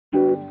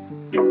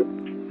Hey,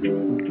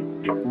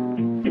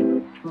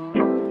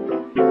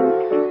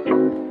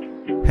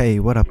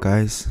 what up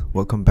guys?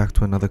 Welcome back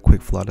to another quick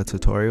Flutter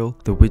tutorial.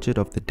 The widget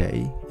of the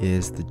day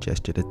is the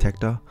gesture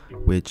detector,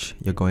 which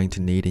you're going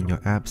to need in your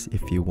apps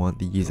if you want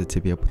the user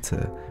to be able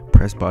to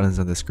press buttons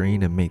on the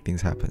screen and make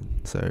things happen.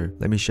 So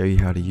let me show you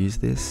how to use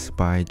this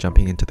by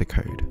jumping into the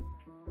code.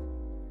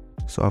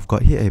 So I've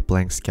got here a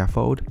blank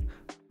scaffold.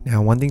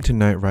 Now one thing to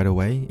note right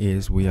away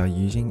is we are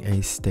using a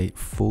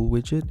stateful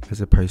widget as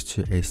opposed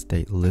to a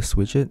stateless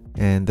widget,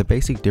 and the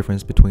basic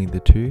difference between the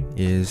two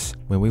is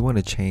when we want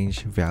to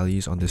change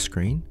values on the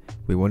screen,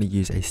 we want to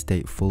use a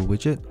stateful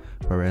widget,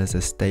 whereas a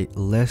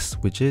stateless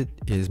widget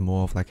is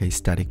more of like a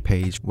static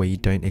page where you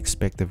don't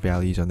expect the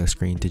values on the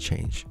screen to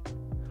change.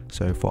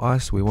 So for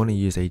us, we want to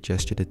use a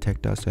gesture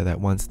detector so that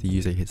once the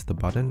user hits the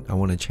button, I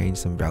want to change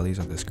some values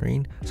on the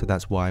screen, so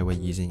that's why we're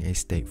using a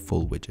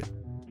stateful widget.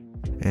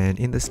 And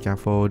in the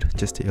scaffold,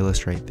 just to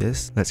illustrate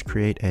this, let's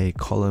create a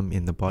column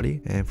in the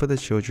body, and for the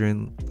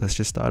children, let's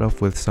just start off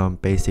with some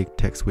basic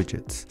text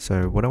widgets.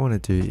 So what I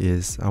want to do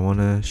is I want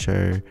to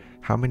show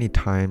how many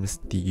times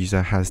the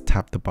user has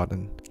tapped the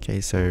button.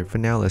 Okay, so for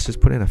now, let's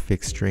just put in a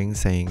fixed string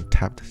saying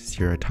tapped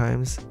 0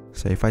 times.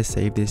 So if I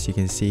save this, you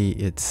can see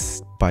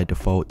it's by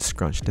default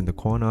scrunched in the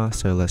corner,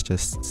 so let's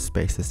just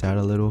space this out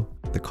a little.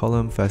 The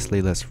column,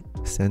 firstly, let's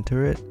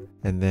center it,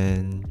 and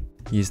then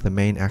use the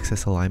main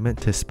axis alignment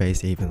to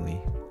space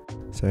evenly.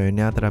 So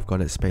now that I've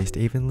got it spaced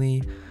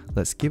evenly,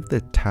 let's give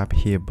the tap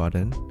here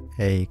button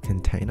a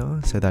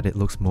container so that it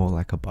looks more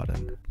like a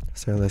button.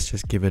 So let's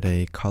just give it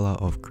a color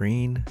of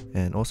green,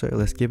 and also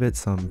let's give it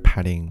some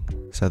padding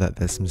so that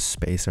there's some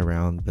space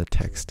around the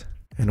text.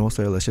 And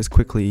also let's just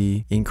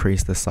quickly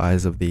increase the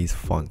size of these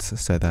fonts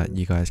so that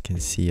you guys can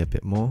see a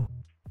bit more.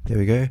 There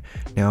we go.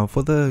 Now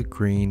for the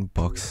green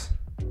box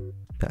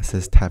that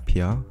says tap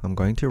here, I'm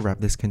going to wrap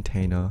this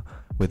container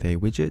with a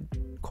widget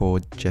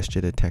called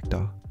gesture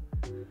detector.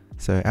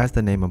 So as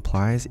the name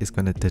implies, it's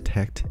going to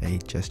detect a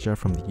gesture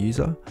from the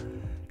user.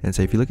 And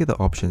so if you look at the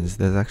options,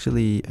 there's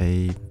actually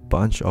a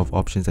bunch of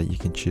options that you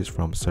can choose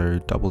from. So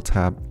double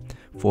tap,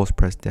 force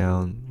press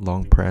down,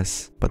 long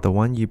press, but the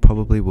one you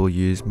probably will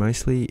use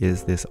mostly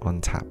is this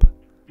on tap.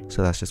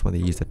 So that's just when the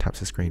user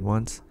taps the screen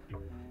once.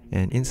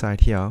 And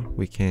inside here,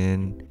 we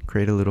can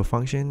create a little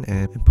function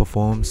and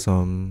perform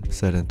some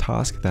certain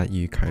task that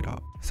you code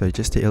up. So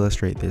just to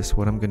illustrate this,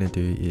 what I'm going to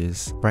do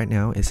is, right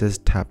now it says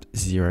tapped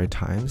 0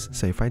 times.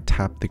 So if I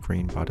tap the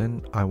green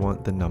button, I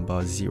want the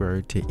number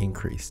 0 to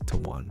increase to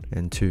 1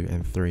 and 2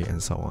 and 3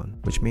 and so on.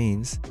 Which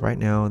means right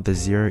now the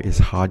 0 is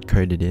hard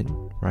coded in,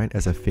 right,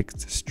 as a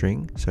fixed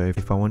string. So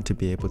if I want to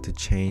be able to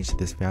change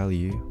this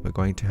value, we're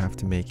going to have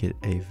to make it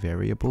a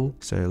variable.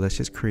 So let's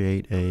just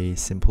create a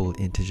simple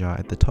integer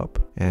at the top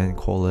and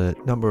call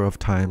it number of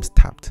times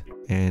tapped.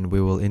 And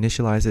we will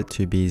initialize it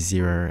to be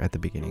 0 at the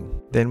beginning.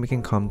 Then we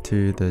can come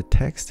to the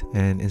text,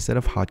 and instead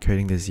of hard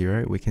coding the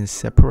 0, we can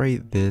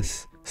separate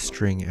this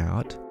string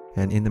out,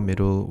 and in the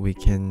middle we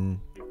can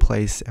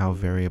place our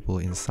variable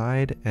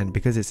inside, and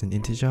because it's an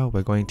integer,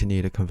 we're going to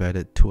need to convert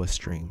it to a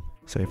string.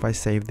 So if I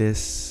save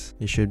this,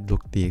 it should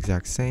look the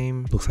exact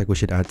same. Looks like we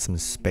should add some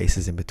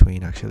spaces in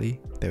between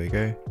actually. There we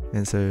go.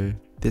 And so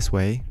this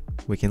way,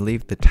 we can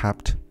leave the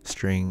tapped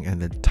string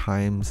and the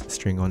times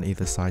string on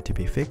either side to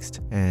be fixed,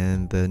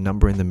 and the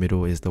number in the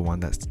middle is the one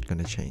that's going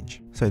to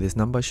change. So this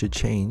number should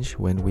change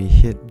when we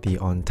hit the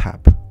on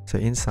tap. So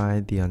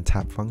inside the on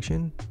tap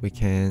function, we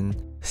can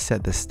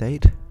set the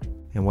state,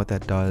 and what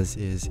that does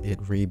is it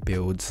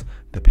rebuilds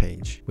the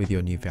page with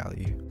your new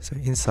value. So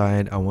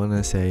inside, I want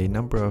to say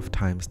number of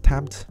times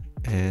tapped,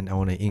 and I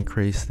want to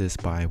increase this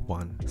by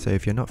 1. So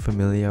if you're not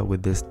familiar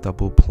with this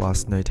double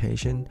plus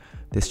notation,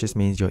 this just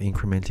means you're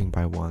incrementing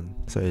by 1.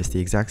 So it's the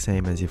exact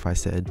same as if I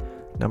said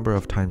number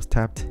of times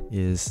tapped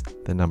is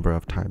the number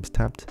of times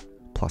tapped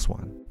plus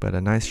 1. But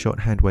a nice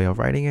shorthand way of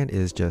writing it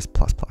is just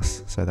plus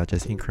plus. So that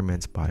just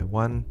increments by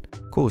 1.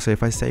 Cool, so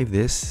if I save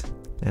this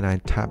and I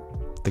tap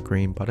the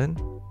green button,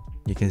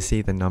 you can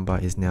see the number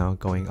is now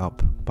going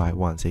up by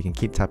 1. So you can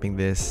keep tapping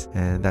this,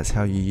 and that's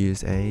how you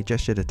use a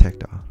gesture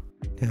detector.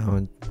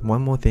 Now,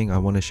 one more thing I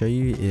want to show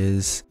you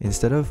is,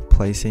 instead of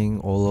placing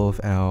all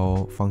of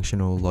our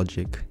functional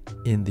logic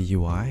in the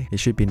UI, it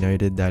should be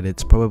noted that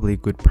it's probably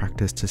good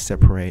practice to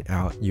separate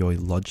out your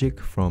logic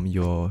from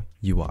your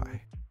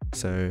UI.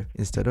 So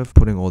instead of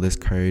putting all this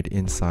code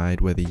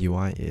inside where the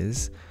UI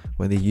is,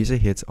 when the user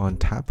hits on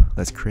tap,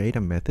 let's create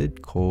a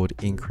method called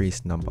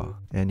increase number.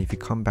 And if you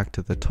come back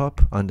to the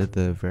top under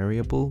the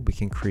variable, we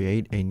can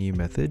create a new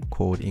method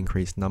called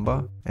increase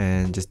number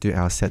and just do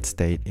our set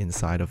state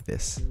inside of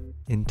this.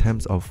 In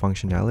terms of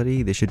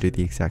functionality, they should do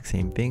the exact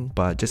same thing,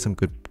 but just some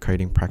good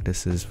coding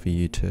practices for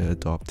you to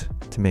adopt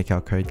to make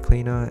our code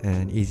cleaner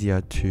and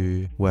easier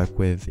to work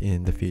with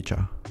in the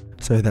future.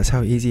 So that's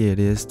how easy it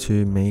is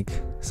to make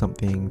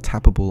something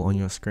tappable on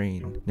your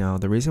screen. Now,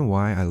 the reason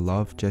why I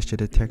love gesture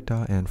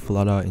detector and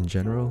Flutter in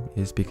general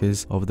is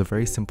because of the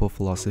very simple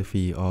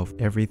philosophy of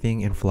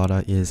everything in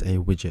Flutter is a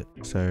widget.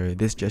 So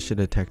this gesture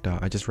detector,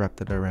 I just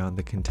wrapped it around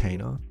the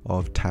container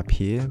of tap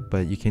here,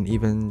 but you can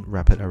even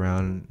wrap it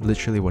around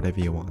literally whatever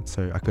you want.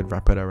 So I could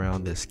wrap it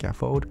around this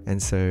scaffold,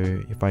 and so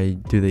if I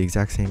do the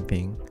exact same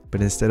thing,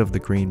 but instead of the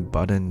green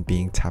button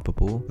being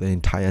tappable, the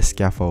entire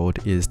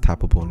scaffold is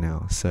tappable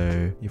now.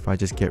 So if I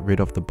just get rid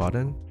of the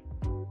button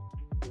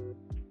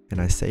and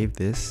I save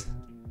this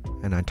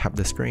and I tap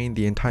the screen,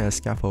 the entire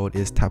scaffold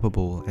is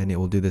tappable and it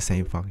will do the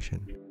same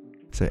function.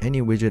 So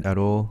any widget at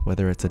all,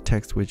 whether it's a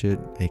text widget,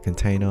 a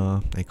container,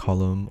 a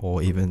column,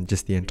 or even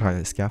just the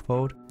entire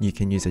scaffold, you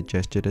can use a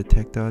gesture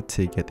detector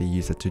to get the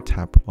user to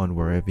tap on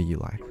wherever you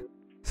like.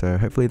 So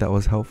hopefully that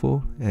was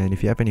helpful, and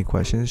if you have any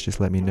questions, just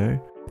let me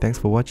know. Thanks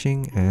for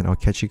watching, and I'll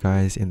catch you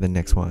guys in the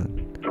next one.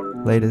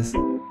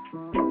 Laters.